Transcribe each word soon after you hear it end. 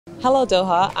Hello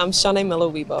Doha, I'm Shaunae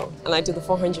Uibo and I do the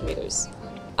 400 meters.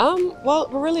 Well,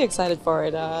 we're really excited for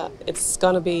it. It's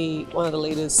going to be one of the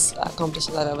latest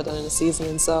competitions I've ever done in a season,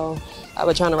 and so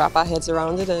we're trying to wrap our heads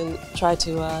around it and try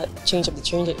to change up the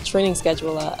training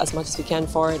schedule as much as we can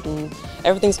for it, and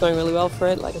everything's going really well for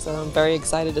it. Like I said, I'm very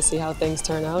excited to see how things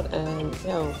turn out, and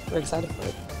we're excited for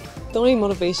it. The only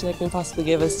motivation I can possibly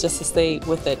give is just to stay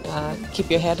with it, keep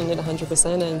your head in it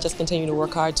 100% and just continue to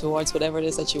work hard towards whatever it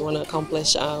is that you want to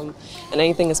accomplish, and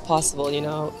anything is possible, you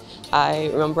know. I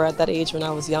remember at that age when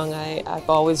I was young, I've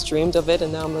always dreamed of it,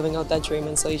 and now I'm living out that dream,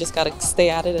 and so you just got to stay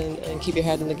at it and keep your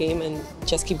head in the game and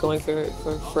just keep going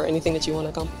for anything that you want to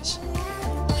accomplish.